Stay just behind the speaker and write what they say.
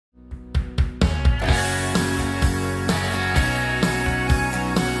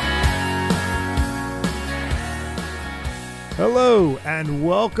Hello and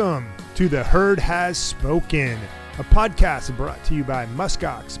welcome to The Herd Has Spoken, a podcast brought to you by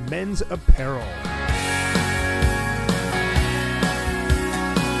Muskox Men's Apparel.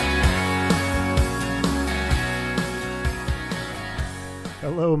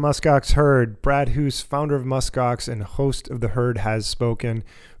 Hello, Muskox Herd. Brad Hoos, founder of Muskox and host of The Herd Has Spoken.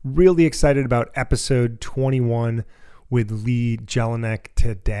 Really excited about episode 21 with Lee Jelenic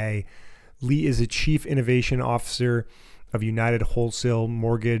today. Lee is a Chief Innovation Officer of United Wholesale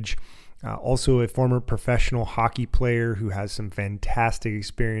Mortgage, also a former professional hockey player who has some fantastic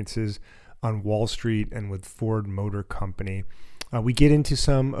experiences on Wall Street and with Ford Motor Company. We get into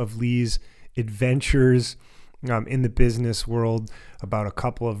some of Lee's adventures in the business world, about a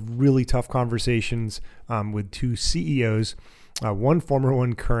couple of really tough conversations with two CEOs, one former,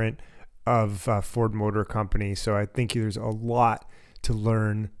 one current, of Ford Motor Company. So I think there's a lot to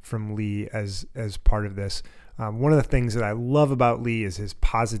learn from Lee as part of this. One of the things that I love about Lee is his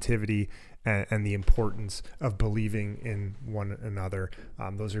positivity and the importance of believing in one another.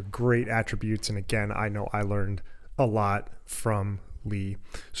 Those are great attributes. And again, I know I learned a lot from Lee.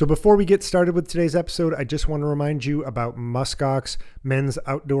 So before we get started with today's episode, I just want to remind you about Muskox Men's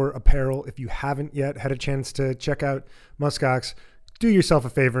Outdoor Apparel. If you haven't yet had a chance to check out Muskox, do yourself a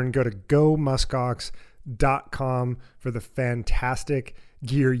favor and go to gomuskox.com for the fantastic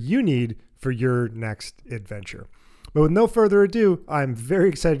gear you need for your next adventure. But with no further ado, I'm very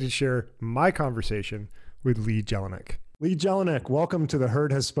excited to share my conversation with Lee Jelenic. Lee Jelenic, welcome to The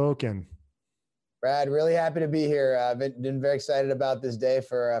Herd Has Spoken. Brad, really happy to be here. I've been very excited about this day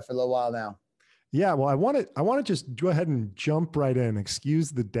for a little while now. Yeah, well, I want to just go ahead and jump right in. Excuse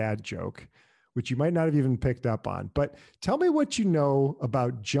the dad joke, which you might not have even picked up on. But tell me what you know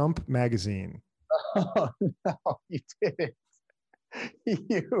about Jump Magazine. Oh, no, you didn't.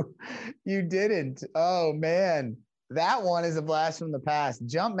 You didn't. Oh, man. That one is a blast from the past.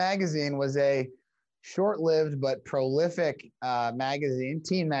 Jump Magazine was a short-lived but prolific magazine,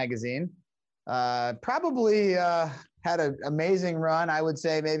 teen magazine. Probably had an amazing run, I would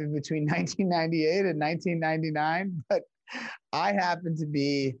say maybe between 1998 and 1999. But I happened to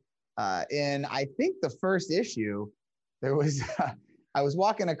be in, I think, the first issue. There was, I was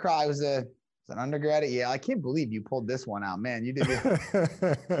walking across, I was an undergrad at Yale. I can't believe you pulled this one out, man. You did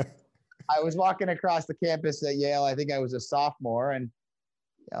it. I was walking across the campus at Yale. I think I was a sophomore, and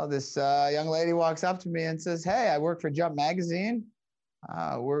this young lady walks up to me and says, "Hey, I work for Jump Magazine.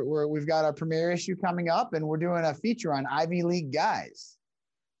 We've got our premiere issue coming up, and we're doing a feature on Ivy League guys."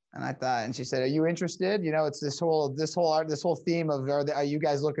 And I thought, and she said, "Are you interested? You know, it's this whole theme of are you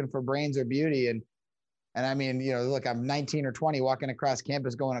guys looking for brains or beauty?" And I mean, look, I'm 19 or 20 walking across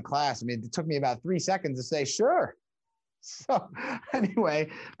campus going to class. I mean, it took me about 3 seconds to say, sure. So anyway,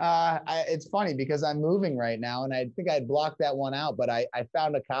 it's funny because I'm moving right now, and I think I'd blocked that one out, but I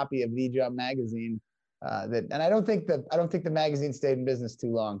found a copy of The Jump Magazine and I don't think the magazine stayed in business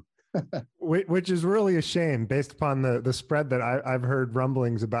too long. Which is really a shame based upon the spread that I've heard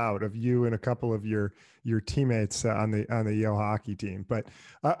rumblings about of you and a couple of your teammates on the Yale hockey team. But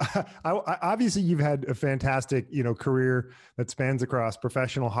obviously you've had a fantastic career that spans across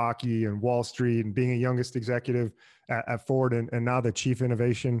professional hockey and Wall Street and being a youngest executive at Ford and now the Chief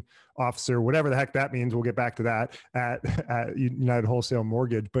Innovation Officer, whatever the heck that means. We'll get back to that at United Wholesale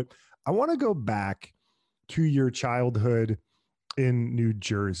Mortgage. But I want to go back to your childhood in New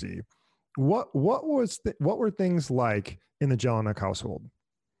Jersey. What were things like in the Jelenic household?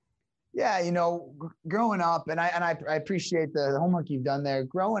 Yeah, growing up, and I appreciate the homework you've done there.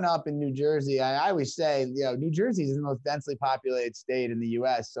 Growing up in New Jersey, I always say, New Jersey is the most densely populated state in the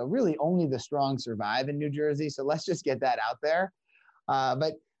U.S. So really, only the strong survive in New Jersey. So let's just get that out there.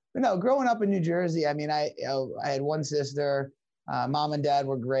 But growing up in New Jersey, I mean, I had one sister. Mom and dad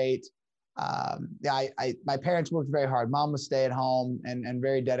were great. My parents worked very hard. Mom was stay at home and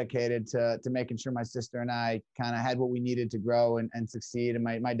very dedicated to making sure my sister and I kind of had what we needed to grow and succeed. And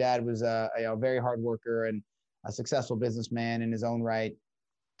my dad was a very hard worker and a successful businessman in his own right,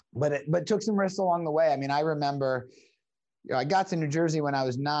 but took some risks along the way. I mean, I remember, I got to New Jersey when I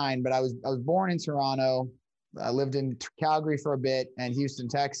was 9, but I was born in Toronto. I lived in Calgary for a bit and Houston,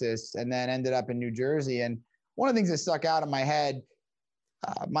 Texas, and then ended up in New Jersey. And one of the things that stuck out in my head,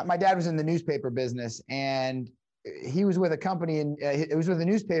 my dad was in the newspaper business, and he was with a company it was with a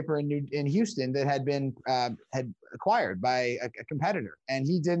newspaper in Houston that had been had acquired by a competitor, and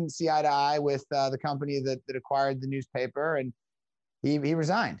he didn't see eye to eye with the company that acquired the newspaper, and he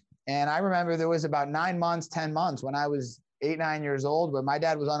resigned. And I remember there was about 9 months, 10 months when I was 8, 9 years old, where my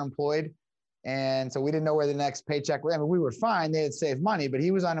dad was unemployed. And so we didn't know where the next paycheck was. I mean, we were fine. They had saved money, but he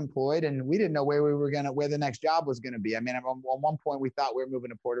was unemployed and we didn't know where the next job was going to be. I mean, at one point we thought we were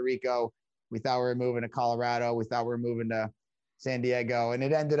moving to Puerto Rico. We thought we were moving to Colorado. We thought we were moving to San Diego, and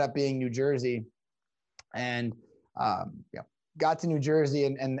it ended up being New Jersey. And, got to New Jersey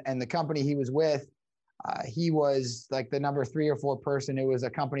and the company he was with, he was like the number 3 or 4 person. It was a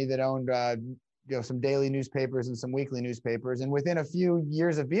company that owned, some daily newspapers and some weekly newspapers. And within a few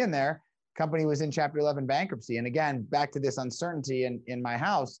years of being there, company was in Chapter 11 bankruptcy. And again, back to this uncertainty in my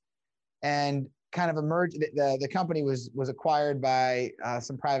house, and kind of emerged. The company was acquired by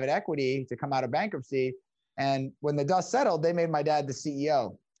some private equity to come out of bankruptcy. And when the dust settled, they made my dad the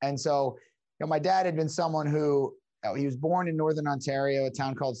CEO. And so, my dad had been someone who, he was born in Northern Ontario, a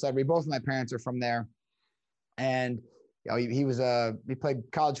town called Sudbury. Both of my parents are from there. And he played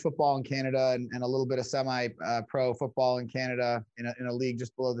college football in Canada and a little bit of semi-pro football in Canada in a league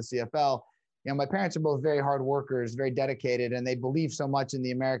just below the CFL. My parents are both very hard workers, very dedicated, and they believe so much in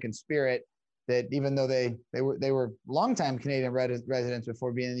the American spirit that even though they were longtime Canadian residents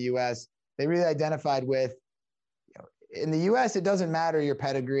before being in the U.S., they really identified with. In the U.S., it doesn't matter your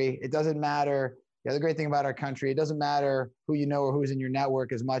pedigree. It doesn't matter. The great thing about our country, it doesn't matter who you know or who's in your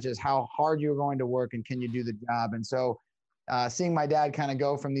network as much as how hard you're going to work and can you do the job. And so seeing my dad kind of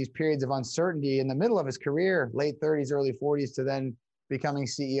go from these periods of uncertainty in the middle of his career, late 30s, early 40s, to then becoming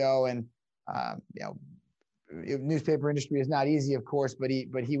CEO. And, newspaper industry is not easy, of course, but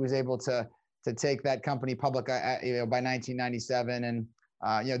he was able to take that company public, by 1997. And,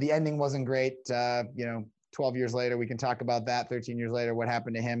 the ending wasn't great. 12 years later, we can talk about that. 13 years later, what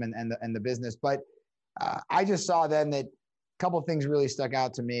happened to him and the business. But I just saw then that a couple of things really stuck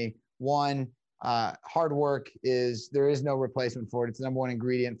out to me. One, hard work there is no replacement for it. It's the number one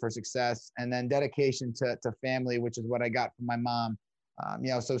ingredient for success. And then dedication to family, which is what I got from my mom.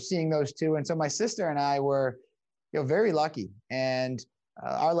 So seeing those two. And so my sister and I were, very lucky. And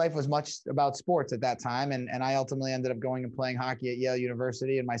our life was much about sports at that time. And I ultimately ended up going and playing hockey at Yale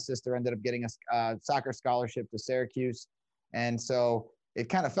University. And my sister ended up getting a soccer scholarship to Syracuse. And so it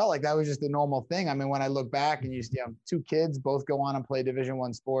kind of felt like that was just the normal thing. I mean, when I look back and you see 2 kids both go on and play Division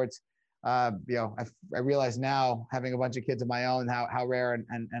I sports, I realize now, having a bunch of kids of my own, how rare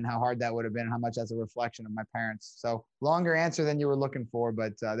and how hard that would have been, and how much that's a reflection of my parents. So longer answer than you were looking for,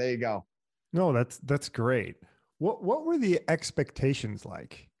 but there you go. No, that's great. What were the expectations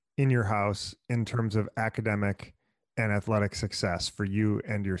like in your house in terms of academic and athletic success for you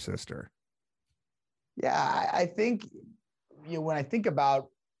and your sister? Yeah, I think, when I think about,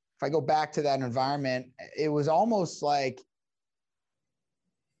 if I go back to that environment, it was almost like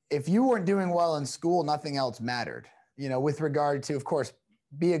if you weren't doing well in school, nothing else mattered, with regard to, of course,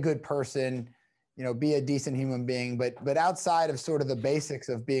 be a good person, be a decent human being, but outside of sort of the basics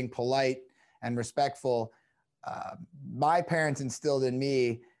of being polite and respectful, my parents instilled in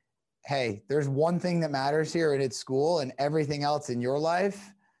me, hey, there's one thing that matters here, and it's school, and everything else in your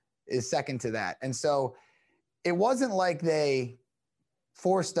life is second to that. And so it wasn't like they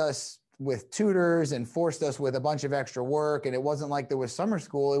forced us with tutors and forced us with a bunch of extra work. And it wasn't like there was summer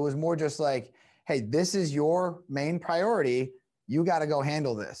school. It was more just like, hey, this is your main priority. You got to go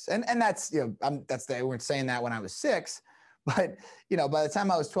handle this. And that's, they weren't saying that when I was 6, but, by the time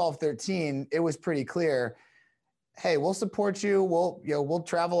I was 12, 13, it was pretty clear. Hey, we'll support you. We'll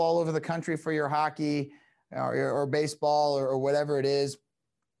travel all over the country for your hockey or baseball or whatever it is.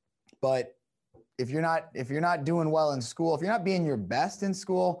 But if you're not doing well in school, if you're not being your best in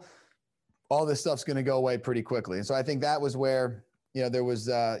school, all this stuff's going to go away pretty quickly. And so I think that was where, there was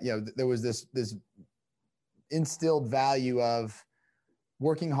this instilled value of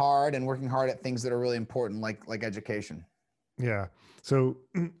working hard at things that are really important, like education. Yeah. So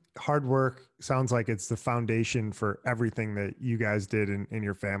hard work sounds like it's the foundation for everything that you guys did in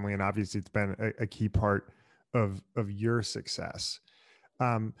your family. And obviously it's been a key part of your success.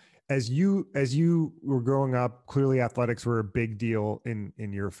 As you were growing up, clearly athletics were a big deal in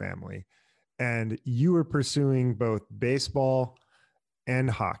your family, and you were pursuing both baseball and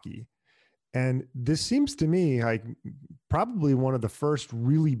hockey. And this seems to me like probably one of the first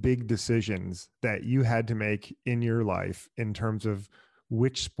really big decisions that you had to make in your life in terms of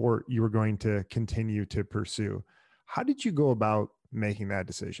which sport you were going to continue to pursue. How did you go about making that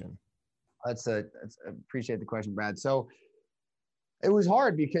decision? I appreciate the question, Brad. So it was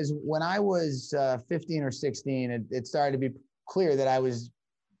hard because when I was 15 or 16, it started to be clear that I was a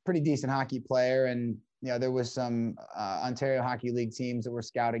pretty decent hockey player. And, there was some Ontario Hockey League teams that were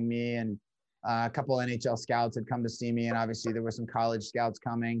scouting me, and a couple of NHL scouts had come to see me. And obviously there were some college scouts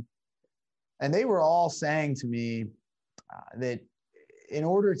coming, and they were all saying to me that in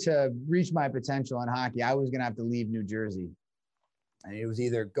order to reach my potential in hockey, I was going to have to leave New Jersey. And it was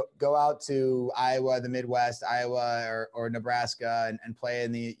either go out to Iowa, the Midwest, Iowa or Nebraska and play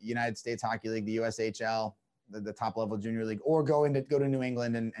in the United States Hockey League, the USHL, the top level junior league, or go to New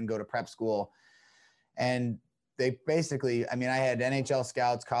England and go to prep school. And they basically, I mean, I had NHL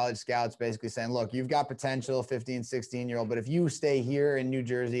scouts, college scouts basically saying, look, you've got potential, 15, 16-year-old, but if you stay here in New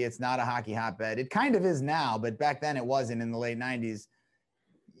Jersey, it's not a hockey hotbed. It kind of is now, but back then it wasn't in the late 90s.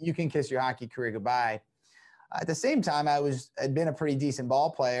 You can kiss your hockey career goodbye. At the same time, had been a pretty decent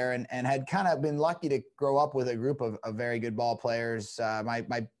ball player and had kind of been lucky to grow up with a group of very good ball players.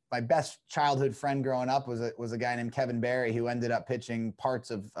 My best childhood friend growing up was a guy named Kevin Barry, who ended up pitching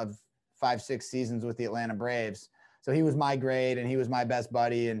parts of 5-6 seasons with the Atlanta Braves. So he was my grade and he was my best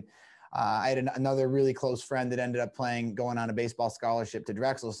buddy. And I had another really close friend that ended up going on a baseball scholarship to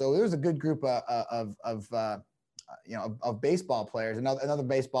Drexel. So there was a good group of baseball players. Another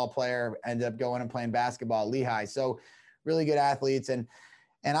baseball player ended up going and playing basketball at Lehigh. So really good athletes. And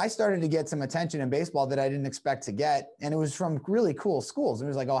I started to get some attention in baseball that I didn't expect to get. And it was from really cool schools. It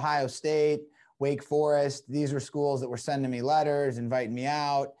was like Ohio State, Wake Forest. These were schools that were sending me letters, inviting me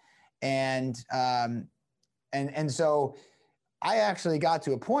out. And so I actually got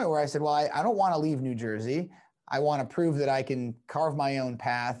to a point where I said, well, I don't want to leave New Jersey. I want to prove that I can carve my own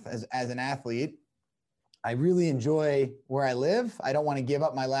path as an athlete. I really enjoy where I live. I don't want to give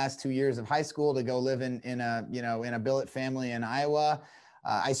up my last 2 years of high school to go live in a billet family in Iowa.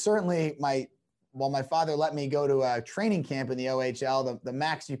 I certainly while my father let me go to a training camp in the OHL, the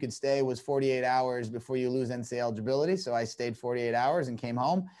max you could stay was 48 hours before you lose NCAA eligibility. So I stayed 48 hours and came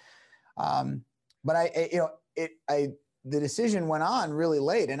home. But the decision went on really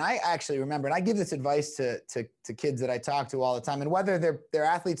late. And I actually remember, and I give this advice to kids that I talk to all the time, and whether they're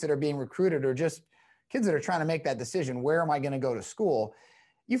athletes that are being recruited or just kids that are trying to make that decision, where am I going to go to school?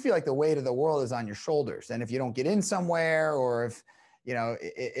 You feel like the weight of the world is on your shoulders. And if you don't get in somewhere, or if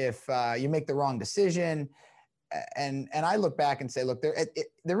you make the wrong decision, and I look back and say, look,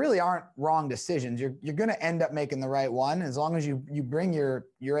 there really aren't wrong decisions. You're going to end up making the right one as long as you bring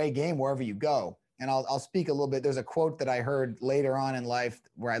your A game wherever you go. And I'll speak a little bit. There's a quote that I heard later on in life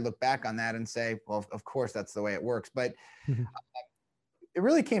where I look back on that and say, well, of course that's the way it works. But it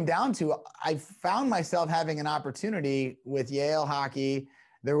really came down to, I found myself having an opportunity with Yale hockey.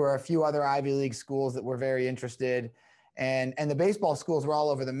 There were a few other Ivy League schools that were very interested, and the baseball schools were all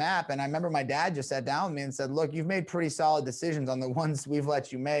over the map. And I remember my dad just sat down with me and said, look, you've made pretty solid decisions on the ones we've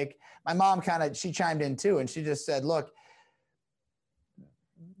let you make. My mom she chimed in too. And she just said, look,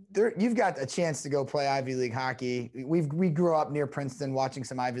 you've got a chance to go play Ivy League hockey. We grew up near Princeton watching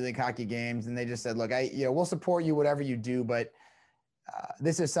some Ivy League hockey games. And they just said, look, we'll support you, whatever you do, but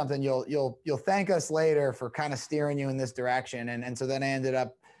this is something you'll thank us later for kind of steering you in this direction. And so then I ended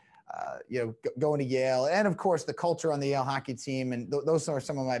up, going to Yale, and of course the culture on the Yale hockey team. And those are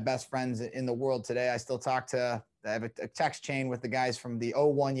some of my best friends in the world today. I still I have a text chain with the guys from the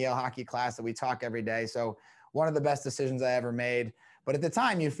 01 Yale hockey class that we talk every day. So one of the best decisions I ever made. But at the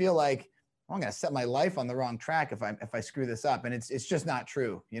time you feel like, I'm going to set my life on the wrong track if I screw this up. And it's just not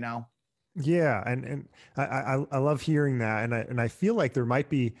true, Yeah, and I love hearing that, and I feel like there might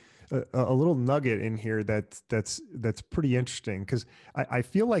be a little nugget in here that's pretty interesting, because I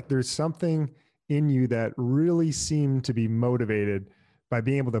feel like there's something in you that really seemed to be motivated by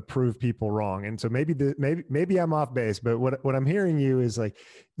being able to prove people wrong. And so maybe I'm off base, but what I'm hearing you is like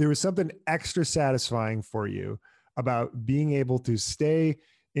there was something extra satisfying for you about being able to stay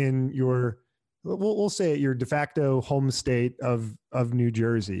in we'll say your de facto home state of New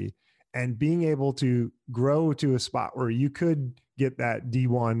Jersey, and being able to grow to a spot where you could get that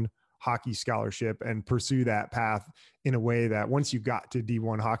D1 hockey scholarship and pursue that path in a way that once you got to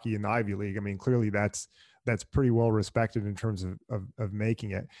D1 hockey in the Ivy League, I mean, clearly that's pretty well respected in terms of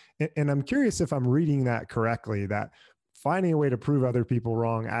making it. And I'm curious if I'm reading that correctly, that finding a way to prove other people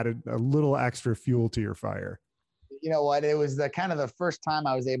wrong added a little extra fuel to your fire. You know what? It was the kind of the first time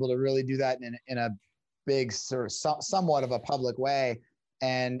I was able to really do that in a big sort of somewhat of a public way.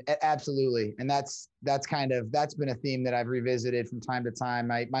 And absolutely. And that's been a theme that I've revisited from time to time.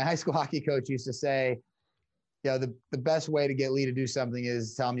 My high school hockey coach used to say, the best way to get Lee to do something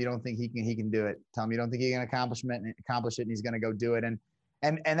is tell him you don't think he can do it. Tell him you don't think he can accomplish it and he's going to go do it.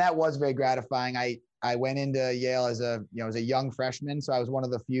 And that was very gratifying. I went into Yale as a young freshman. So I was one of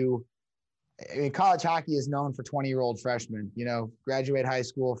the few. I mean, college hockey is known for 20-year-old freshmen, graduate high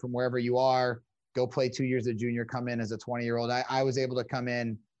school from wherever you are, go play 2 years of junior, come in as a 20-year-old. I was able to come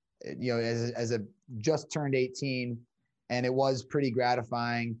in, as a just turned 18, and it was pretty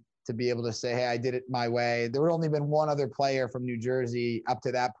gratifying. to be able to say, hey, I did it my way. There had only been one other player from New Jersey up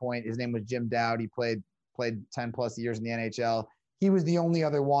to that point. His name was Jim Dowd. He played 10 plus years in the NHL. He was the only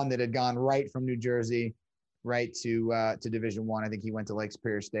other one that had gone right from New Jersey right to Division I. I think he went to Lake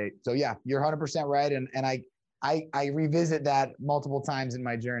Superior State. So yeah, you're 100% right. And I revisit that multiple times in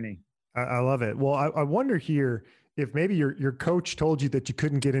my journey. I love it. Well, I wonder here if maybe your coach told you that you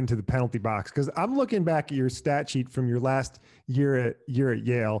couldn't get into the penalty box, because I'm looking back at your stat sheet from your last year at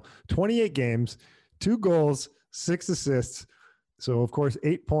Yale, 28 games, 2 goals, 6 assists. So of course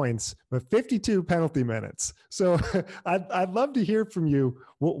 8 points, but 52 penalty minutes. So I'd love to hear from you.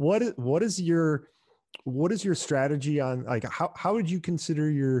 What is your strategy on, like, how would you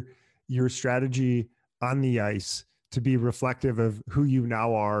consider your strategy on the ice to be reflective of who you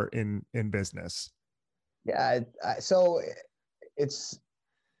now are in business? Yeah. So it's,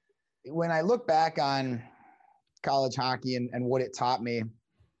 when I look back on college hockey and what it taught me,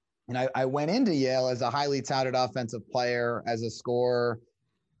 and I went into Yale as a highly touted offensive player, as a scorer.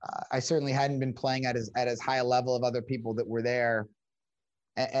 I certainly hadn't been playing at as high a level of other people that were there,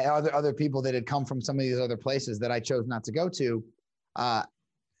 and other people that had come from some of these other places that I chose not to go to.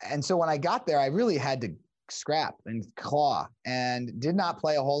 And so when I got there, I really had to scrap and claw, and did not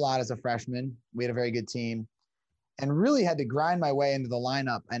play a whole lot as a freshman. We had a very good team, and really had to grind my way into the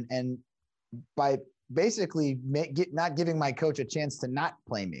lineup. And by basically not giving my coach a chance to not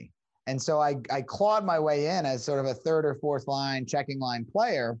play me. And so I clawed my way in as sort of a third or fourth line checking line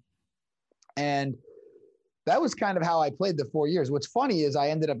player. And that was kind of how I played the 4 years. What's funny is I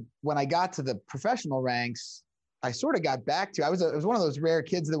ended up, when I got to the professional ranks, I sort of got back to, I was one of those rare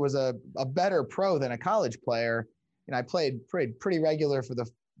kids that was a better pro than a college player. And I played pretty regular for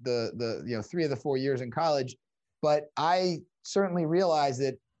the 3 of the 4 years in college. But I certainly realized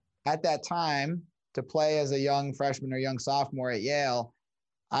that at that time, to play as a young freshman or young sophomore at Yale,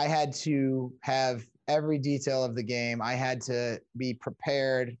 I had to have every detail of the game. I had to be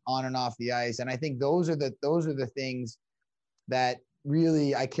prepared on and off the ice. And I think those are the things that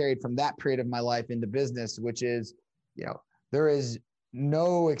really I carried from that period of my life into business, which is, there is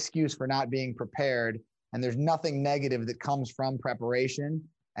no excuse for not being prepared. And there's nothing negative that comes from preparation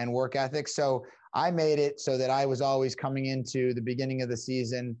and work ethic. So I made it so that I was always coming into the beginning of the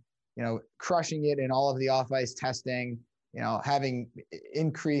season, crushing it in all of the off-ice testing, having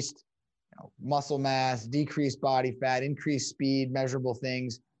increased muscle mass, decreased body fat, increased speed, measurable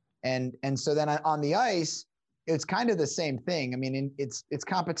things. And so then on the ice, it's kind of the same thing. I mean, it's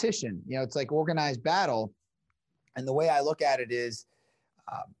competition, it's like organized battle. And the way I look at it is,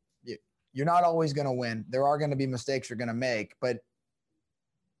 you're not always going to win. There are going to be mistakes you're going to make, but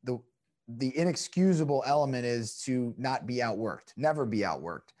the inexcusable element is to not be outworked, never be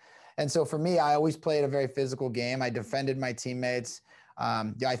outworked. And so for me, I always played a very physical game. I defended my teammates.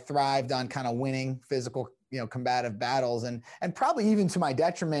 I thrived on kind of winning physical, combative battles, and probably even to my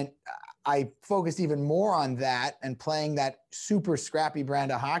detriment, I focused even more on that and playing that super scrappy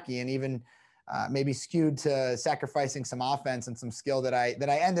brand of hockey, and even maybe skewed to sacrificing some offense and some skill that I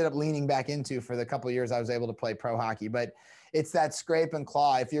ended up leaning back into for the couple of years I was able to play pro hockey. But it's that scrape and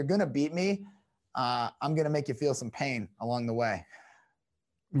claw. If you're going to beat me, I'm going to make you feel some pain along the way.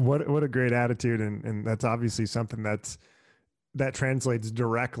 What a great attitude. And that's obviously something that translates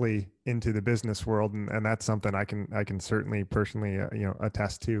directly into the business world. And that's something I can certainly personally,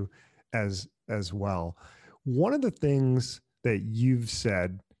 attest to as well. One of the things that you've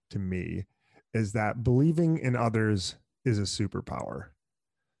said to me is that believing in others is a superpower.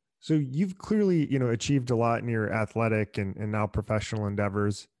 So you've clearly, achieved a lot in your athletic and now professional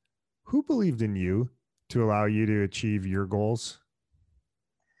endeavors. Who believed in you to allow you to achieve your goals?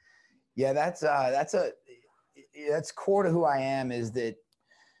 Yeah, that's core to who I am, is that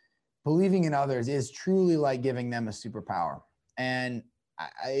believing in others is truly like giving them a superpower. And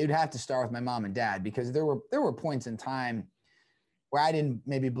it'd have to start with my mom and dad, because there were points in time where I didn't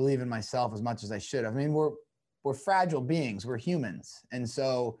maybe believe in myself as much as I should have. I mean, we're fragile beings, we're humans. And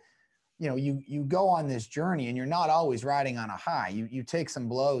so, you go on this journey and you're not always riding on a high. You take some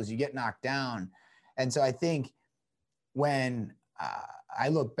blows, you get knocked down. And so I think when I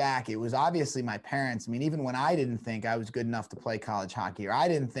look back, it was obviously my parents. I mean, even when I didn't think I was good enough to play college hockey, or I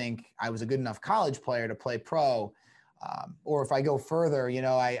didn't think I was a good enough college player to play pro, or if I go further,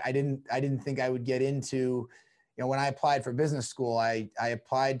 I didn't think I would get into, when I applied for business school, I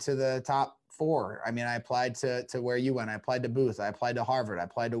applied to the top 4. I mean, I applied to where you went. I applied to Booth. I applied to Harvard. I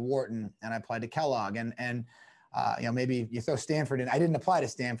applied to Wharton, and I applied to Kellogg. And maybe you throw Stanford in. I didn't apply to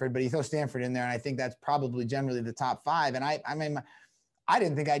Stanford, but you throw Stanford in there, and I think that's probably generally the top 5. And I mean, I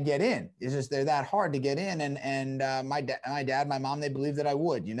didn't think I'd get in. It's just they're that hard to get in, and my dad, my mom, they believed that I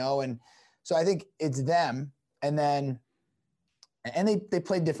would, and so I think it's them, and they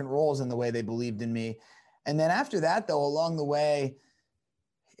played different roles in the way they believed in me, and then after that, though, along the way,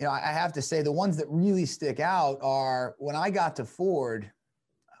 I have to say the ones that really stick out are when I got to Ford.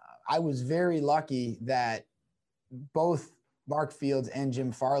 I was very lucky that both Mark Fields and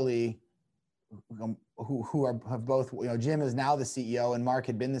Jim Farley, who have both, Jim is now the CEO and Mark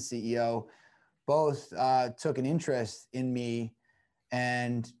had been the CEO, both took an interest in me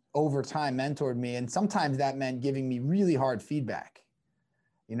and over time mentored me. And sometimes that meant giving me really hard feedback.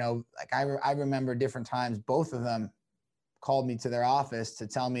 Like I remember different times, both of them called me to their office to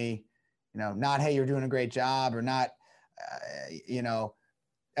tell me, not, hey, you're doing a great job, or not,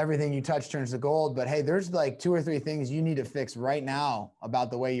 everything you touch turns to gold, but hey, there's like 2 or 3 things you need to fix right now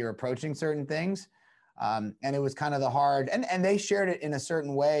about the way you're approaching certain things. And it was kind of the hard, and they shared it in a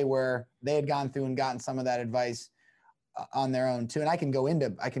certain way where they had gone through and gotten some of that advice on their own too. And I can go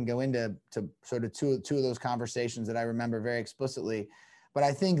into sort of two of those conversations that I remember very explicitly. But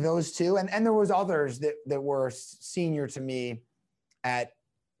I think those two, and there was others that were senior to me at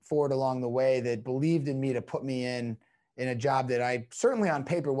Ford along the way that believed in me to put me in a job that I certainly on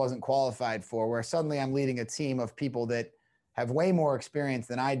paper wasn't qualified for, where suddenly I'm leading a team of people that have way more experience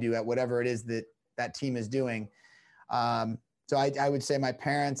than I do at whatever it is that team is doing. So I would say my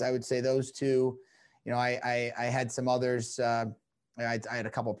parents, I would say those two. I had some others. I had a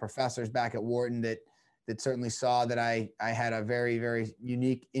couple of professors back at Wharton that certainly saw that I had a very, very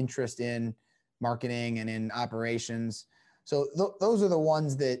unique interest in marketing and in operations. So those are the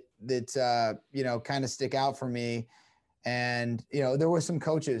ones that kind of stick out for me. And, there were some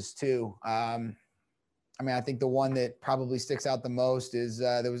coaches too. I think the one that probably sticks out the most is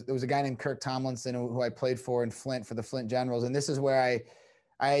there was a guy named Kirk Tomlinson who I played for in Flint for the Flint Generals. And this is where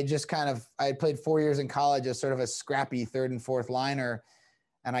I had played 4 years in college as sort of a scrappy 3rd and 4th liner.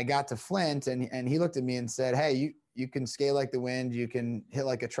 And I got to Flint and he looked at me and said, hey, you can skate like the wind, you can hit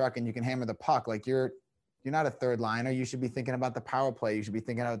like a truck, and you can hammer the puck. Like you're not a 3rd liner. You should be thinking about the power play. You should be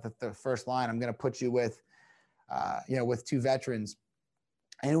thinking about the first line. I'm going to put you with 2 veterans.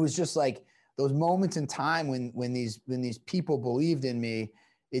 And it was just like those moments in time when these people believed in me,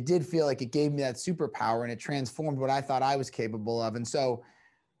 it did feel like it gave me that superpower and it transformed what I thought I was capable of. And so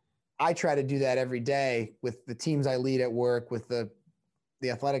I try to do that every day with the teams I lead at work, with the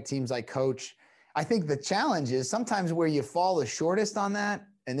athletic teams I coach. I think the challenge is sometimes where you fall the shortest on that,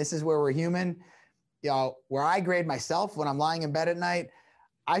 and this is where we're human, where I grade myself when I'm lying in bed at night,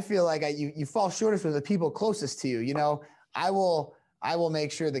 I feel like you fall shortest with the people closest to you. I will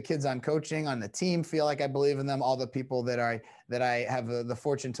make sure the kids I'm coaching on the team feel like I believe in them, all the people that I have the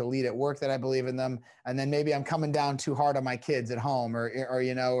fortune to lead at work, that I believe in them. And then maybe I'm coming down too hard on my kids at home,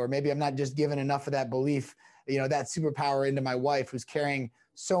 or maybe I'm not just giving enough of that belief, that superpower into my wife, who's carrying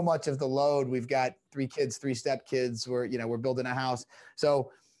so much of the load. We've got 3 kids, 3 stepkids. We're building a house.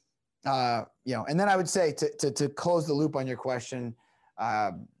 So, and then I would say to close the loop on your question,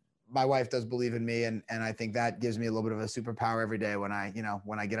 my wife does believe in me, and I think that gives me a little bit of a superpower every day when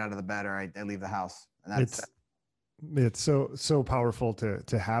I get out of the bed or I leave the house. And it's so powerful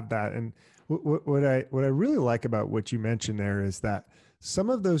to have that. And what I really like about what you mentioned there is that some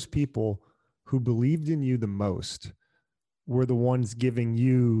of those people who believed in you the most were the ones giving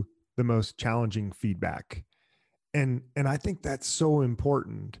you the most challenging feedback. And I think that's so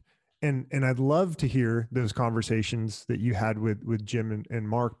important. And I'd love to hear those conversations that you had with Jim and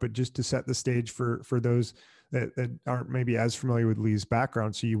Mark, but just to set the stage for those that aren't maybe as familiar with Lee's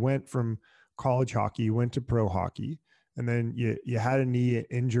background. So you went from college hockey, you went to pro hockey, and then you had a knee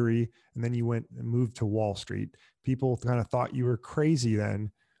injury, and then you went and moved to Wall Street. People kind of thought you were crazy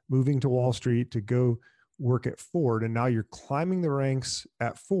then, moving to Wall Street to go work at Ford. And now you're climbing the ranks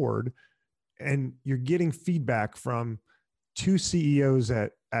at Ford, and you're getting feedback from 2 CEOs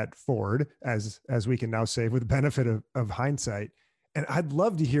at Ford, as we can now say with the benefit of hindsight. And I'd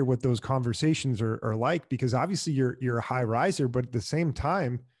love to hear what those conversations are like, because obviously you're a high riser, but at the same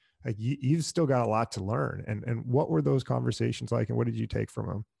time, like you've still got a lot to learn. And what were those conversations like, and what did you take from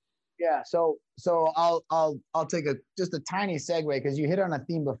them? Yeah. So I'll take just a tiny segue, because you hit on a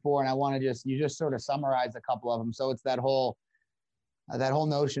theme before, and I want to you just sort of summarize a couple of them. So it's that whole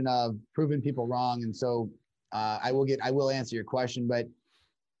notion of proving people wrong. And so I will answer your question, but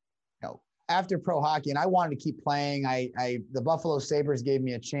after pro hockey, and I wanted to keep playing, the Buffalo Sabres gave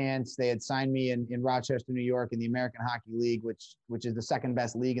me a chance. They had signed me in Rochester, New York, in the American Hockey League, which is the second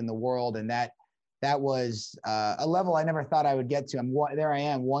best league in the world. And that was a level I never thought I would get to. There I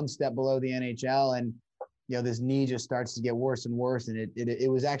am, one step below the NHL. And, this knee just starts to get worse and worse. And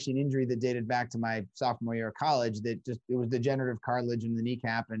it was actually an injury that dated back to my sophomore year of college, it was degenerative cartilage in the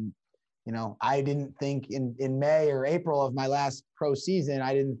kneecap. And, I didn't think in May or April of my last pro season,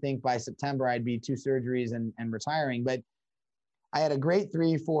 I didn't think by September I'd be 2 surgeries and retiring. But I had a great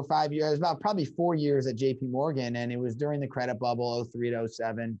 3, 4, 5 years, about probably 4 years at JP Morgan. And it was during the credit bubble, 03 to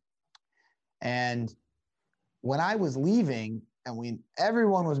 07. And when I was leaving, and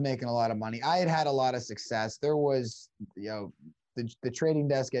everyone was making a lot of money, I had a lot of success. There was, the trading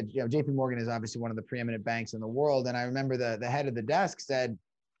desk at, JP Morgan is obviously one of the preeminent banks in the world. And I remember the head of the desk said,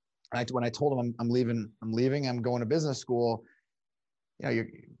 when I told him I'm leaving, I'm going to business school. You're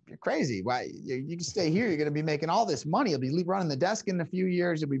crazy. Why? You can stay here. You're going to be making all this money. You'll be running the desk in a few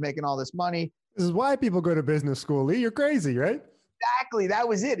years. You'll be making all this money. This is why people go to business school, Lee. You're crazy, right? Exactly. That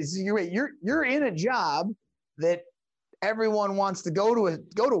was it. You're in a job that everyone wants to go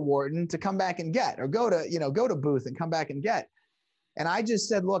to Wharton to come back and get, or go to Booth and come back and get. And I just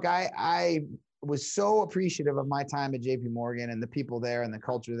said, look, I was so appreciative of my time at JP Morgan and the people there and the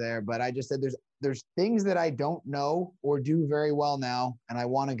culture there. But I just said, there's things that I don't know or do very well now. And I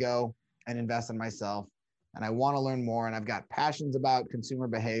want to go and invest in myself, and I want to learn more. And I've got passions about consumer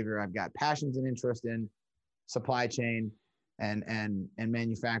behavior. I've got passions and interest in supply chain and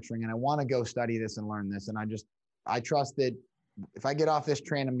manufacturing. And I want to go study this and learn this. And I trust that if I get off this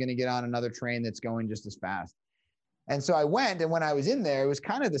train, I'm going to get on another train that's going just as fast. And so I went, and when I was in there, it was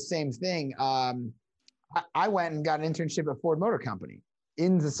kind of the same thing. I went and got an internship at Ford Motor Company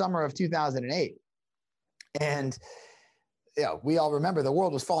in the summer of 2008. And we all remember the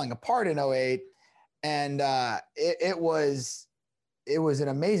world was falling apart in 2008. And it was an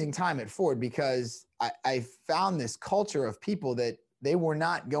amazing time at Ford, because I found this culture of people that they were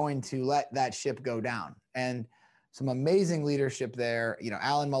not going to let that ship go down. And some amazing leadership there.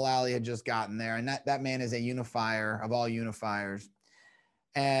 Alan Mulally had just gotten there, and that man is a unifier of all unifiers.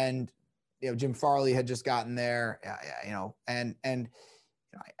 And, Jim Farley had just gotten there,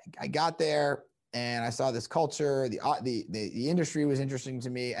 I got there and I saw this culture, the industry was interesting to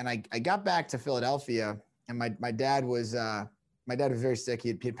me. And I got back to Philadelphia, and my dad was very sick. He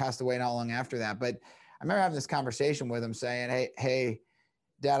had passed away not long after that. But I remember having this conversation with him saying, Hey,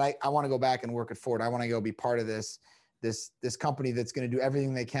 Dad, I want to go back and work at Ford. I want to go be part of this company that's going to do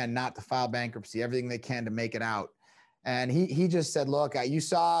everything they can not to file bankruptcy, everything they can to make it out. And he just said, look, you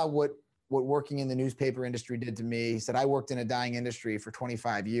saw what working in the newspaper industry did to me. He said, I worked in a dying industry for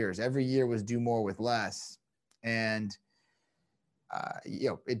 25 years. Every year was do more with less. And,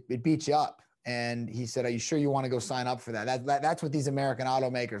 it beats you up. And he said, are you sure you want to go sign up for that? That's what these American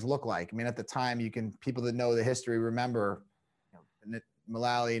automakers look like. I mean, at the time, people that know the history remember,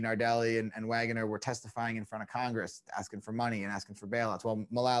 Mulally, Nardelli, and Wagoner were testifying in front of Congress, asking for money and asking for bailouts. Well,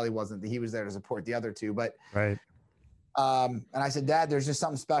 Mulally wasn't. He was there to support the other two. But right. And I said, Dad, there's just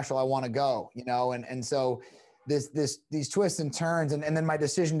something special. I want to go. And so these twists and turns, and then my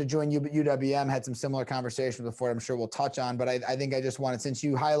decision to join UWM had some similar conversations before. I'm sure we'll touch on. But I think I just wanted, since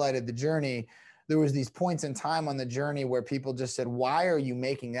you highlighted the journey, there was these points in time on the journey where people just said, why are you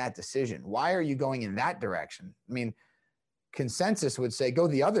making that decision? Why are you going in that direction? I mean, consensus would say, go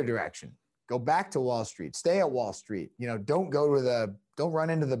the other direction, go back to Wall Street, stay at Wall Street. Don't run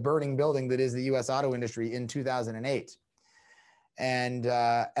into the burning building that is the U.S. auto industry in 2008. And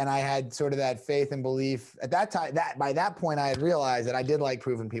I had sort of that faith and belief at that time. That by that point, I had realized that I did like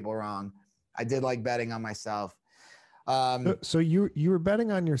proving people wrong. I did like betting on myself. So you were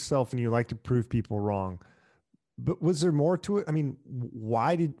betting on yourself, and you like to prove people wrong. But was there more to it? I mean,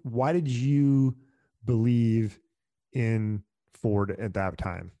 why did you believe in Ford at that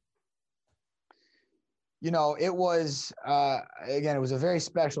time? It was, again, it was a very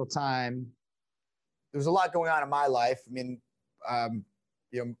special time. There was a lot going on in my life. I mean,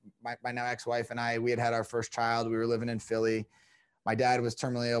 my now ex-wife and I, we had our first child. We were living in Philly. My dad was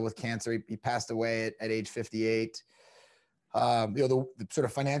terminally ill with cancer. He passed away at age 58. The sort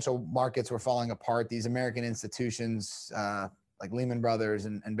of financial markets were falling apart. These American institutions, like Lehman Brothers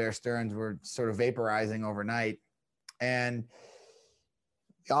and Bear Stearns, were sort of vaporizing overnight. And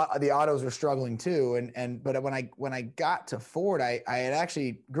the autos were struggling too. But when I got to Ford, I had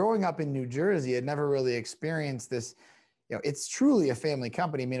actually, growing up in New Jersey, had never really experienced this. It's truly a family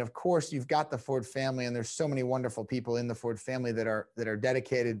company. I mean, of course, you've got the Ford family, and there's so many wonderful people in the Ford family that are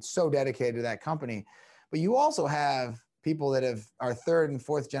dedicated to that company. But you also have people that are third and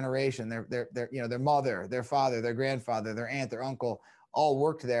fourth generation. Their mother, their father, their grandfather, their aunt, their uncle all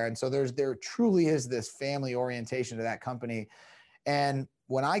worked there. And so there truly is this family orientation to that company. And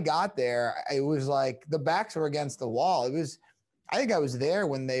when I got there, it was like the backs were against the wall. I think I was there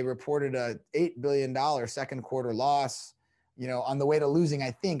when they reported a $8 billion second quarter loss, on the way to losing,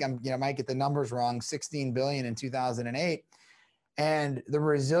 I think might get the numbers wrong, 16 billion in 2008. And the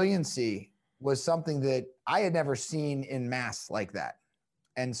resiliency was something that I had never seen in mass like that.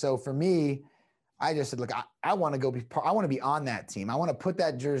 And so for me, I just said, look, I want to go I want to be on that team. I want to put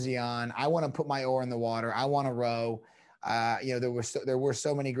that jersey on. I want to put my oar in the water. I want to row. There were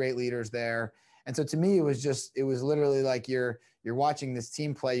so many great leaders there. And so to me, it was literally like you're watching this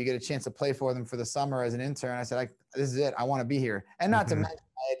team play. You get a chance to play for them for the summer as an intern. I said, this is it. I want to be here. And not to mention,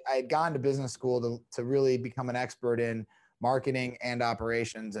 I had gone to business school to really become an expert in marketing and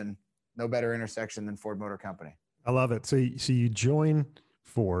operations, and no better intersection than Ford Motor Company. I love it. So you join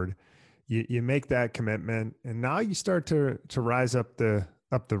Ford, you make that commitment, and now you start to rise up the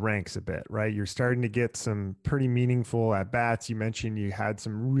ranks a bit, right? You're starting to get some pretty meaningful at bats. You mentioned you had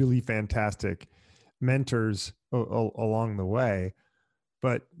some really fantastic mentors along the way,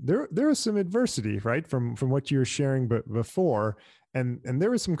 but there was some adversity, right? From what you were sharing, but before, and there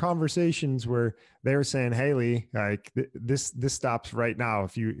were some conversations where they were saying, "Hey, Lee, like this stops right now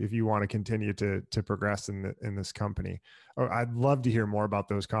if you want to continue to progress in this company." Or I'd love to hear more about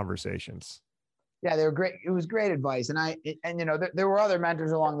those conversations. Yeah, they were great. It was great advice, and there were other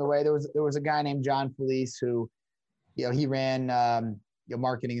mentors along the way. There was a guy named John Felice who, he ran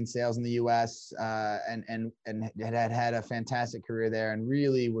marketing and sales in the U.S. And had a fantastic career there, and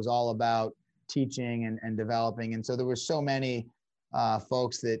really was all about teaching and developing. And so there were so many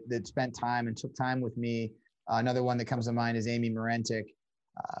folks that spent time and took time with me. Another one that comes to mind is Amy Morentic,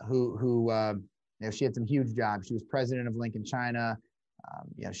 who she had some huge jobs. She was president of Lincoln China.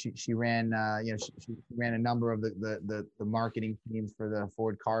 She ran she ran a number of the marketing teams for the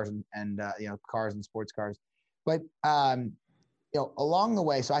Ford cars and cars and sports cars. But along the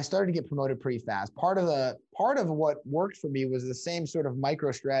way, so I started to get promoted pretty fast. Part of what worked for me was the same sort of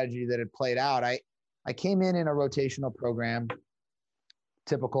micro strategy that had played out. I came in a rotational program,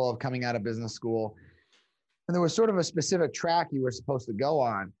 typical of coming out of business school, and there was sort of a specific track you were supposed to go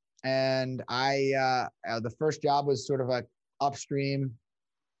on. And the first job was sort of a upstream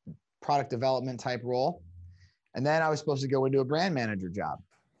product development type role. And then I was supposed to go into a brand manager job.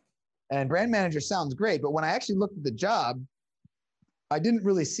 And brand manager sounds great, but when I actually looked at the job, I didn't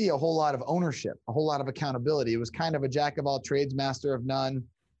really see a whole lot of ownership, a whole lot of accountability. It was kind of a jack of all trades, master of none,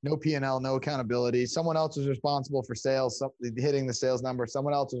 no P&L, no accountability. Someone else was responsible for sales, hitting the sales number.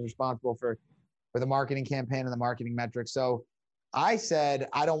 Someone else was responsible for the marketing campaign and the marketing metrics. So I said,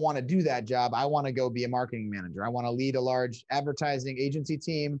 I don't want to do that job. I want to go be a marketing manager. I want to lead a large advertising agency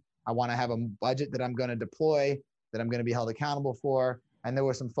team. I want to have a budget that I'm going to deploy, that I'm going to be held accountable for. And there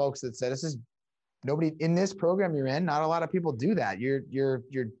were some folks that said, this is nobody in this program you're in. Not a lot of people do that. You're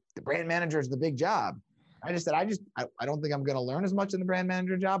the brand manager is the big job. I just said, I don't think I'm going to learn as much in the brand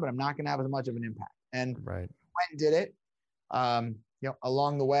manager job, but I'm not going to have as much of an impact. And right. went and did it.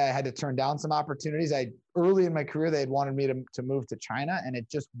 Along the way, I had to turn down some opportunities. Early in my career, they had wanted me to move to China, and it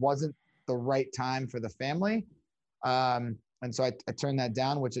just wasn't the right time for the family. And so I turned that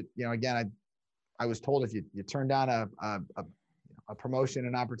down, which, again, I was told if you turn down a promotion,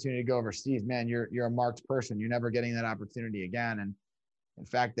 an opportunity to go overseas, man, you're a marked person. You're never getting that opportunity again. And in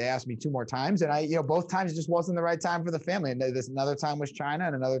fact, they asked me 2 more times, and both times it just wasn't the right time for the family. And this another time was China,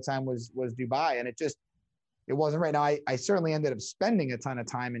 and another time was Dubai, and it wasn't right. Now, I certainly ended up spending a ton of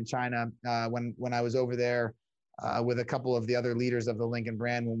time in China when I was over there with a couple of the other leaders of the Lincoln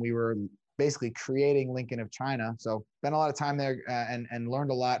brand when we were basically creating Lincoln of China. So spent a lot of time there and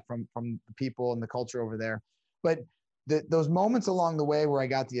learned a lot from the people and the culture over there. But those moments along the way where I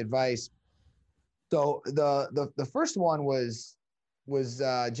got the advice. So the first one was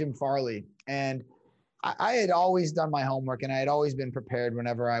Jim Farley, and I had always done my homework, and I had always been prepared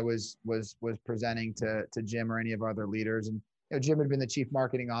whenever I was presenting to Jim or any of our other leaders. And Jim had been the chief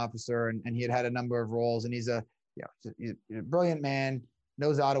marketing officer, and he had a number of roles. And he's a brilliant man,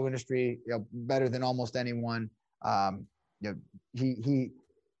 knows the auto industry better than almost anyone.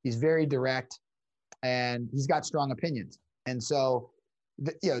 He's very direct, and he's got strong opinions. And so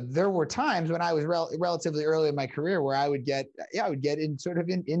there were times when I was relatively early in my career where I would get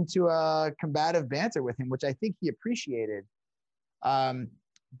into a combative banter with him, which I think he appreciated.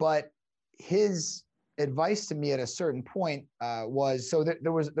 But his advice to me at a certain point was, so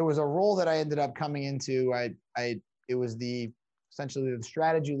there was a role that I ended up coming into. It was essentially the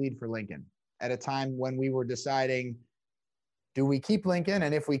strategy lead for Lincoln at a time when we were deciding, do we keep Lincoln?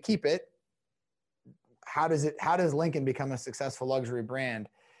 And if we keep it, how does Lincoln become a successful luxury brand?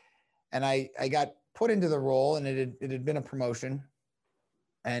 And I got put into the role, and it had been a promotion.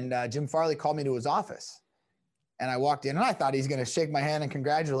 And Jim Farley called me to his office, And I walked in and I thought he's going to shake my hand and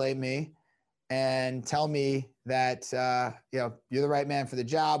congratulate me and tell me that, you're the right man for the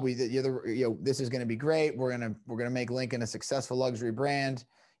job. This is going to be great. We're going to make Lincoln a successful luxury brand.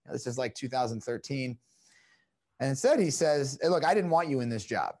 This is like 2013. And instead he says, hey, look, I didn't want you in this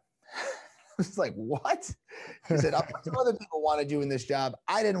job. It's like, what? He said, a bunch of other people wanted you in this job.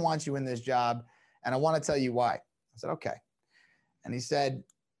 I didn't want you in this job. And I want to tell you why. I said, okay. And he said,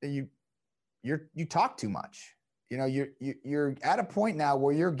 you talk too much. You're at a point now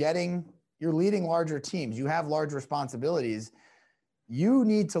where you're leading larger teams. You have large responsibilities. You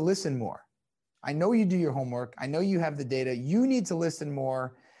need to listen more. I know you do your homework. I know you have the data. You need to listen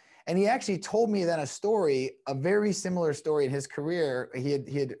more. And he actually told me then a very similar story in his career. He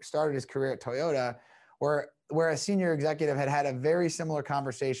had started his career at Toyota where a senior executive had a very similar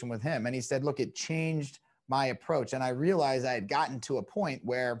conversation with him. And he said, look, it changed my approach. And I realized I had gotten to a point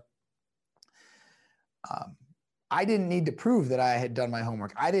where I didn't need to prove that I had done my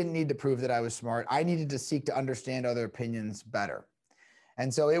homework. I didn't need to prove that I was smart. I needed to seek to understand other opinions better.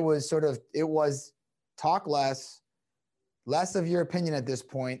 And so it was talk less of your opinion at this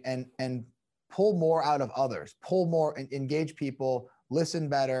point, and pull more out of others, pull more, engage people, listen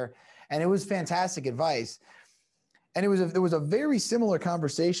better. And it was fantastic advice. And there was a very similar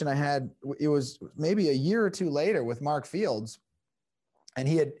conversation I had. It was maybe a year or two later with Mark Fields. And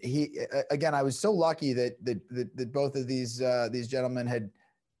again, I was so lucky that both of these gentlemen had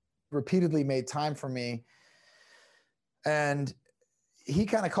repeatedly made time for me. And he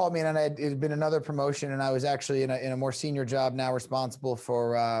kind of called me, and it had been another promotion, and I was actually in a more senior job now, responsible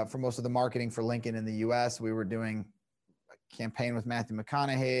for most of the marketing for Lincoln in the U.S. We were doing a campaign with Matthew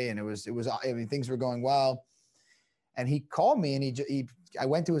McConaughey, and things were going well. And he called me, and I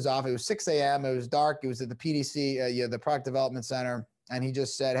went to his office. It was 6 a.m. It was dark. It was at the PDC, the Product Development Center. And he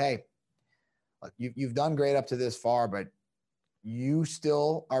just said, hey, look, you've done great up to this far, but you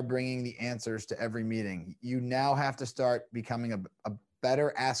still are bringing the answers to every meeting. You now have to start becoming a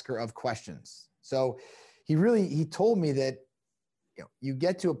better asker of questions. So he told me that you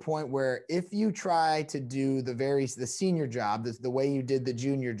get to a point where if you try to do the senior job, the way you did the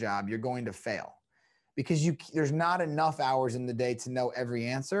junior job, you're going to fail, because there's not enough hours in the day to know every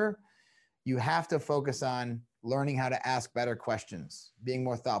answer. You have to focus on learning how to ask better questions, being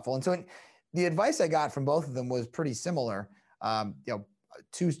more thoughtful. And so the advice I got from both of them was pretty similar.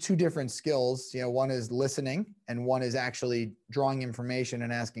 Two different skills. One is listening, and one is actually drawing information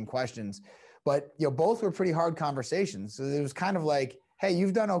and asking questions. But both were pretty hard conversations. So it was kind of like, hey,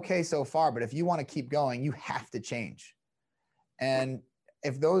 you've done okay so far, but if you want to keep going, you have to change. And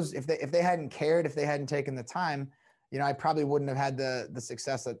if they hadn't cared, if they hadn't taken the time, I probably wouldn't have had the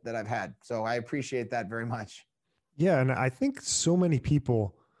success that I've had. So I appreciate that very much. Yeah. And I think so many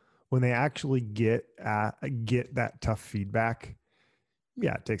people, when they actually get that tough feedback,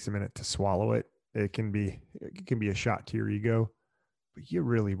 yeah, it takes a minute to swallow it. It can be a shot to your ego, but you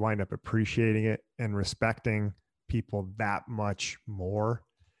really wind up appreciating it and respecting people that much more.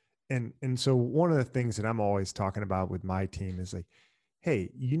 And so one of the things that I'm always talking about with my team is like,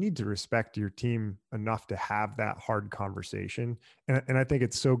 hey, you need to respect your team enough to have that hard conversation. And I think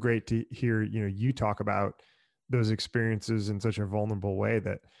it's so great to hear, you talk about those experiences in such a vulnerable way,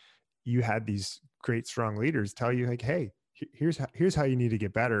 that you had these great, strong leaders tell you like, hey, here's how you need to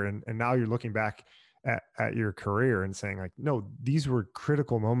get better. And now you're looking back at your career and saying like, no, these were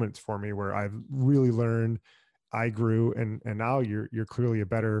critical moments for me where I've really learned, I grew, and now you're clearly a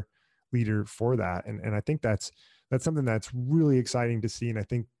better leader for that. And I think that's something that's really exciting to see. And I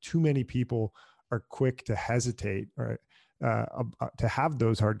think too many people are quick to hesitate or to have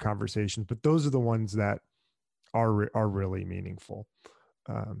those hard conversations, but those are the ones that are really meaningful.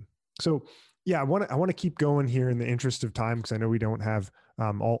 So yeah, I want to keep going here in the interest of time, because I know we don't have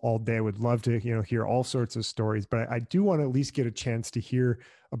all day. I would love to hear all sorts of stories, but I do want to at least get a chance to hear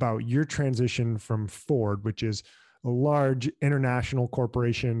about your transition from Ford, which is a large international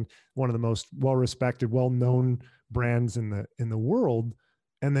corporation, one of the most well-respected, well-known brands in the world,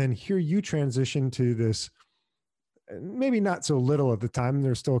 and then here you transition to this, maybe not so little at the time.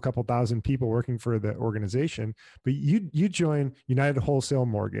 There's still a couple thousand people working for the organization, but you join United Wholesale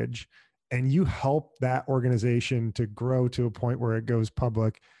Mortgage, and you help that organization to grow to a point where it goes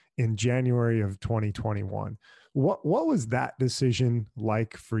public in January of 2021. What was that decision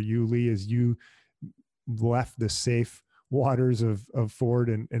like for you, Lee, as you left the safe waters of Ford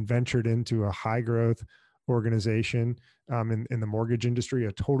and ventured into a high growth organization in the mortgage industry,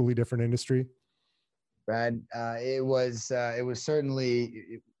 a totally different industry? Brad, it was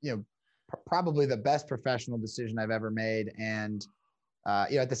certainly, probably the best professional decision I've ever made. And,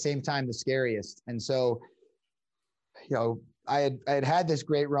 at the same time, the scariest. And so I had this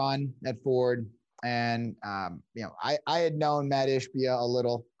great run at Ford, and I had known Matt Ishbia a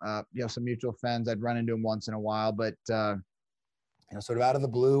little, some mutual friends. I'd run into him once in a while, but sort of out of the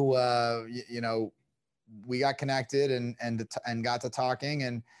blue, we got connected and got to talking,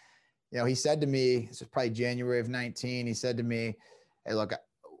 and he said to me, this was probably January of 19. He said to me, "Hey, look,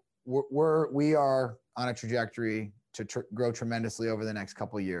 we are on a trajectory to grow tremendously over the next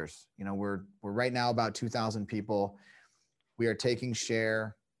couple of years. We're right now about 2,000 people. We are taking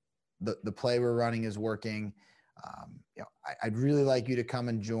share. The play we're running is working. I'd really like you to come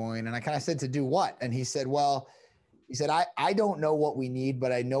and join." And I kind of said, "To do what?" And he said, I don't know what we need,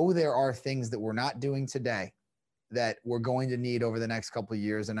 but I know there are things that we're not doing today that we're going to need over the next couple of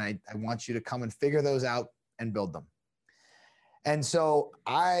years. And I want you to come and figure those out and build them." And so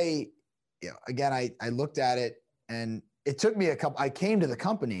I looked at it, and it took me I came to the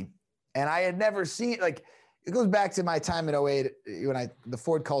company, and I had never seen, it goes back to my time at 08 when the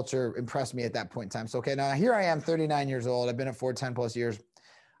Ford culture impressed me at that point in time. So, okay, now here I am, 39 years old. I've been at Ford 10 plus years.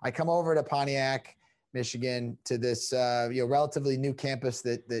 I come over to Pontiac, Michigan, to this relatively new campus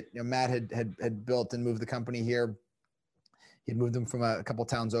that Matt had built and moved the company here. He'd moved them from a couple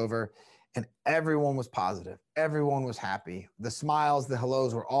towns over, and everyone was positive. Everyone was happy. The smiles, the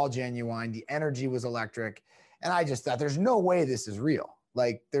hellos were all genuine. The energy was electric. And I just thought, there's no way this is real.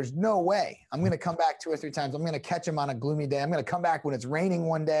 There's no way. I'm going to come back 2 or 3 times. I'm going to catch him on a gloomy day. I'm going to come back when it's raining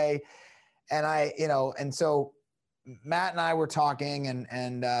one day. And and so Matt and I were talking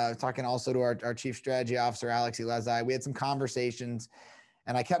and talking also to our chief strategy officer, Alex Elezai. We had some conversations,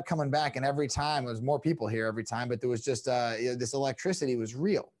 and I kept coming back, and every time there was more people here every time, but there was just this electricity was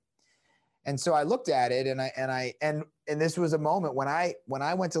real. And so I looked at it, and this was a moment when I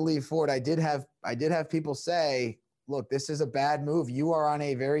went to leave Ford, I did have people say, "Look, this is a bad move. You are on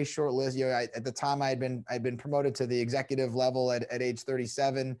a very short list." At the time I'd been promoted to the executive level at age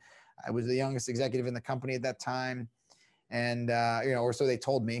 37. I was the youngest executive in the company at that time. And, or so they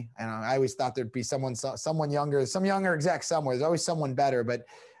told me. And I always thought there'd be someone younger, some younger exec somewhere. There's always someone better. But,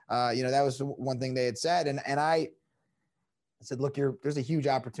 that was one thing they had said. And I said, "Look, there's a huge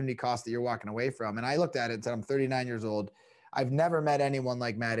opportunity cost that you're walking away from." And I looked at it and said, "I'm 39 years old. I've never met anyone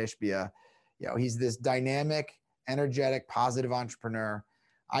like Matt Ishbia. He's this dynamic, energetic, positive entrepreneur.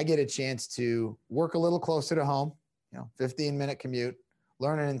 I get a chance to work a little closer to home, 15-minute commute,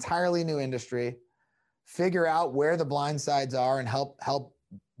 learn an entirely new industry, figure out where the blind sides are and help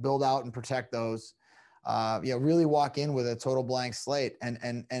build out and protect those. Really walk in with a total blank slate, and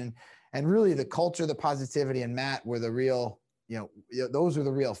really the culture, the positivity, and Matt were the real, those were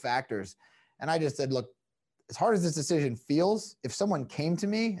the real factors." And I just said, "Look, as hard as this decision feels, if someone came to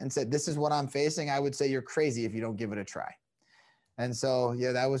me and said, 'This is what I'm facing,' I would say, 'You're crazy if you don't give it a try.'" And so,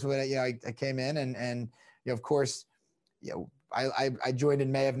 that was what I came in, and of course, I joined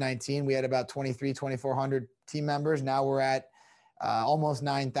in May of 19. We had about 2,400 team members. Now we're at almost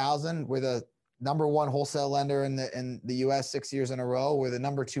 9,000. We're the number 1 wholesale lender in the U.S. 6 years in a row. We're the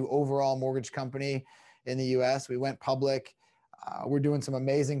number 2 overall mortgage company in the U.S. We went public. We're doing some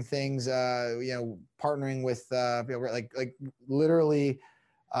amazing things. Partnering with literally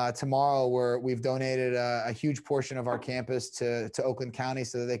tomorrow, we've donated a huge portion of our campus to Oakland County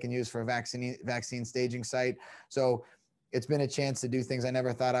so that they can use for a vaccine staging site. So it's been a chance to do things I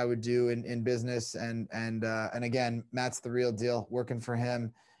never thought I would do in business. And again, Matt's the real deal. Working for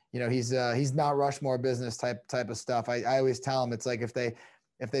him, he's not Rushmore business type of stuff. I always tell him, it's like if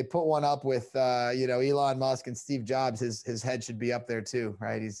they put one up with Elon Musk and Steve Jobs, his head should be up there too,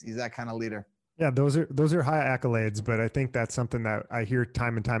 right? He's that kind of leader. Yeah, those are high accolades, but I think that's something that I hear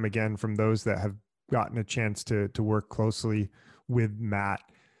time and time again from those that have gotten a chance to work closely with Matt.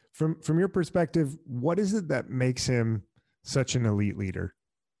 From your perspective, what is it that makes him such an elite leader?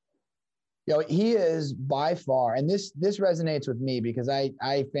 He is by far, and this resonates with me because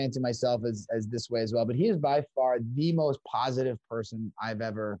I fancy myself as this way as well, but he is by far the most positive person I've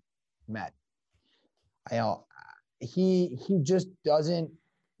ever met. He just doesn't,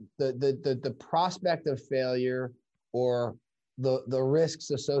 the prospect of failure or the risks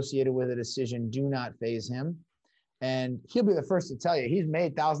associated with a decision do not faze him. And he'll be the first to tell you he's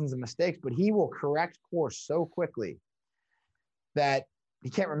made thousands of mistakes, but he will correct course so quickly that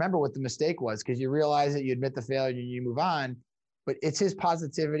you can't remember what the mistake was because you realize it, you admit the failure, and you move on. But it's his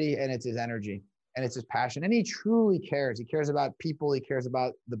positivity and it's his energy and it's his passion. And he truly cares. He cares about people. He cares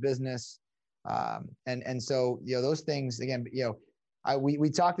about the business. And so, those things, again, we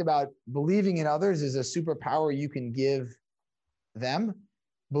talked about believing in others is a superpower you can give them.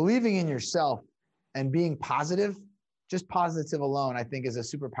 Believing in yourself and being positive, just positive alone, I think is a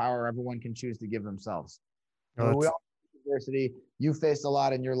superpower everyone can choose to give themselves. adversity. You faced a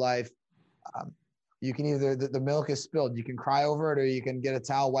lot in your life. You can either, the milk is spilled, you can cry over it, or you can get a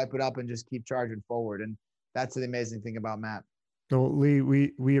towel, wipe it up, and just keep charging forward. And that's the amazing thing about Matt. Well, Lee,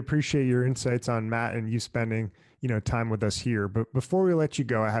 we appreciate your insights on Matt and you spending, time with us here. But before we let you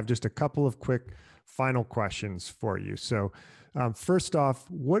go, I have just a couple of quick final questions for you. So first off,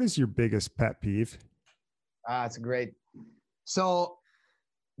 what is your biggest pet peeve? It's great. So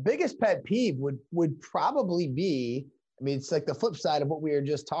biggest pet peeve would probably be, it's like the flip side of what we were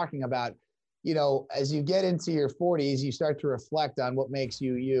just talking about. As you get into your 40s, you start to reflect on what makes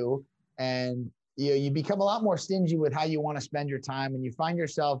you you, and you become a lot more stingy with how you want to spend your time, and you find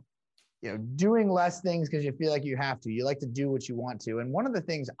yourself, doing less things because you feel like you have to. You like to do what you want to. And one of the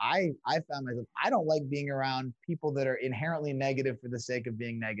things I found myself, I don't like being around people that are inherently negative for the sake of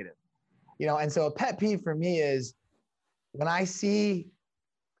being negative. And so a pet peeve for me is when I see,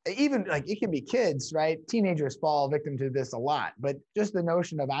 even like it can be kids, right? Teenagers fall victim to this a lot, but just the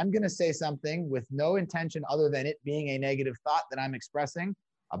notion of I'm going to say something with no intention other than it being a negative thought that I'm expressing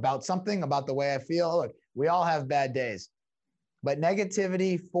about something, about the way I feel. Look, we all have bad days, but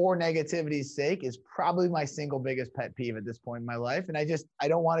negativity for negativity's sake is probably my single biggest pet peeve at this point in my life. And I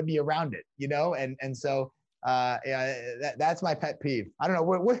don't want to be around it, And so that's my pet peeve. I don't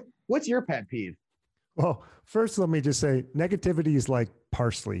know. What's your pet peeve? Well, first, let me just say negativity is like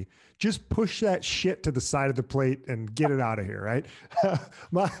parsley. Just push that shit to the side of the plate and get it out of here. Right.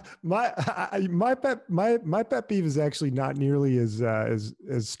 My pet peeve is actually not nearly as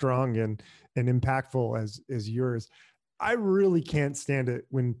strong and impactful as yours. I really can't stand it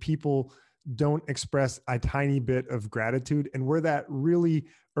when people don't express a tiny bit of gratitude. And where that really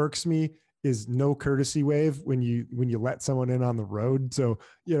irks me is no courtesy wave when you let someone in on the road. So,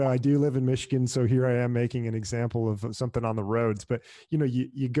 I do live in Michigan, so here I am making an example of something on the roads, but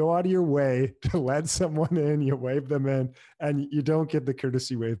you go out of your way to let someone in, you wave them in, and you don't get the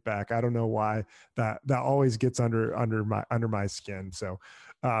courtesy wave back. I don't know why that always gets under my skin. So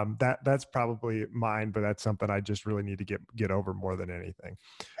that's probably mine, but that's something I just really need to get over more than anything.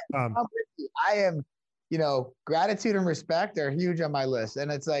 I am, gratitude and respect are huge on my list.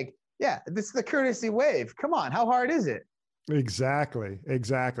 And it's like, yeah, this is the courtesy wave. Come on. How hard is it? Exactly.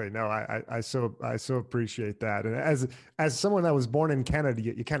 No, I so appreciate that. And as someone that was born in Canada,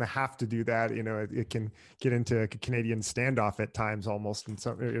 you kind of have to do that. It can get into a Canadian standoff at times almost. And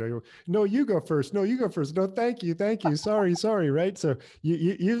so, no, you go first. No, you go first. No, thank you. Sorry. Right. So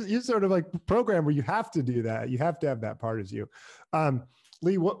you sort of like program where you have to do that. You have to have that part as you.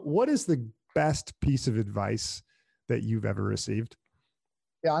 Lee, what is the best piece of advice that you've ever received?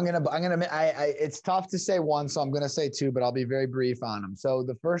 Yeah, it's tough to say one, so I'm going to say two, but I'll be very brief on them. So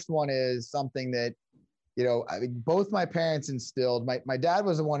the first one is something that, both my parents instilled. My dad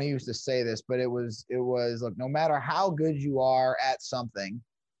was the one who used to say this, but it was, look, no matter how good you are at something,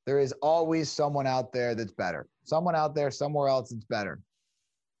 there is always someone out there that's better. Someone out there somewhere else that's better.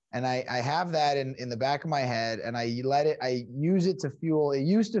 And I have that in the back of my head, and I use it to fuel. It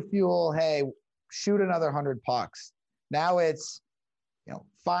used to fuel, hey, shoot another 100 pucks. Now it's,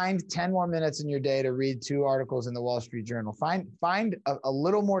 find 10 more minutes in your day to read 2 articles in the Wall Street Journal. Find a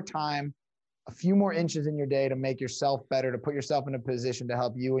little more time, a few more inches in your day to make yourself better, to put yourself in a position to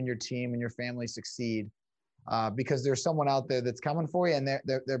help you and your team and your family succeed. Because there's someone out there that's coming for you, and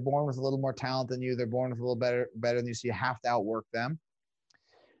they're born with a little more talent than you. They're born with a little better than you, so you have to outwork them.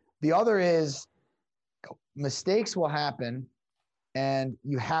 The other is mistakes will happen, and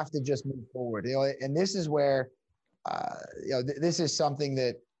you have to just move forward. And this is where this is something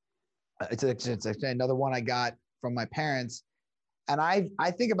that it's another one I got from my parents. And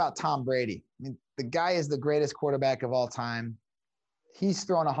I think about Tom Brady. I mean, the guy is the greatest quarterback of all time. He's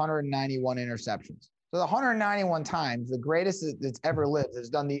thrown 191 interceptions. So the 191 times, the greatest that's ever lived has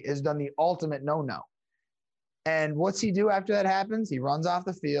done the ultimate no-no. And what's he do after that happens? He runs off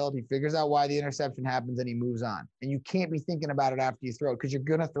the field. He figures out why the interception happens, and he moves on. And you can't be thinking about it after you throw it, because you're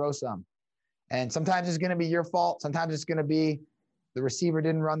going to throw some. And sometimes it's going to be your fault. Sometimes it's going to be the receiver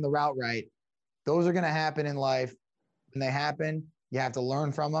didn't run the route right. Those are going to happen in life. When they happen, you have to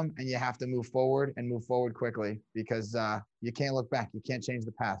learn from them, and you have to move forward quickly, because you can't look back. You can't change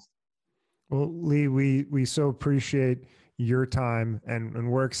the past. Well, Lee, we so appreciate your time, and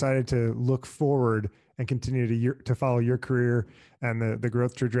we're excited to look forward and continue to follow your career and the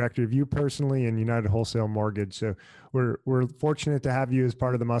growth trajectory of you personally and United Wholesale Mortgage. So we're fortunate to have you as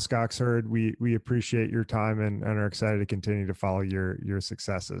part of the Muskox herd. We appreciate your time and are excited to continue to follow your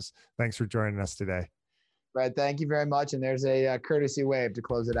successes. Thanks for joining us today. Brad, thank you very much. And there's a courtesy wave to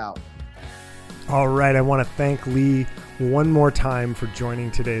close it out. All right. I want to thank Lee one more time for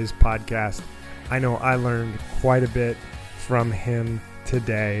joining today's podcast. I know I learned quite a bit from him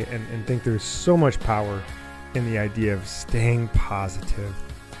today and think there's so much power in the idea of staying positive,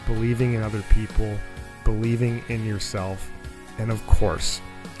 believing in other people, believing in yourself, and of course,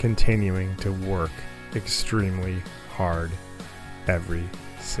 continuing to work extremely hard every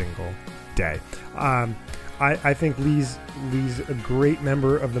single day. I think Lee's a great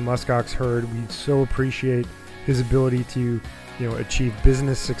member of the Muskox herd. We so appreciate his ability to, achieve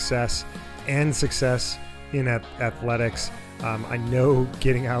business success and success in athletics. I know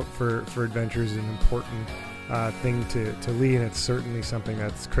getting out for adventures is an important thing to Lee, and it's certainly something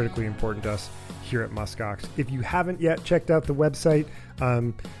that's critically important to us here at Muskox. If you haven't yet checked out the website,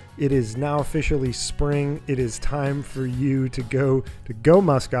 it is now officially spring. It is time for you to go to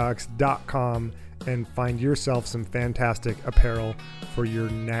gomuskox.com and find yourself some fantastic apparel for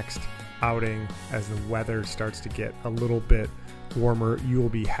your next outing. As the weather starts to get a little bit warmer, you will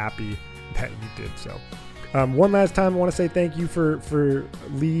be happy that you did so. One last time, I want to say thank you for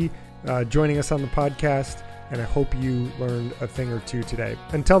Lee joining us on the podcast, and I hope you learned a thing or two today.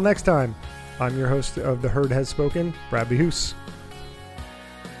 Until next time, I'm your host of The Herd Has Spoken, Bradley Hoos.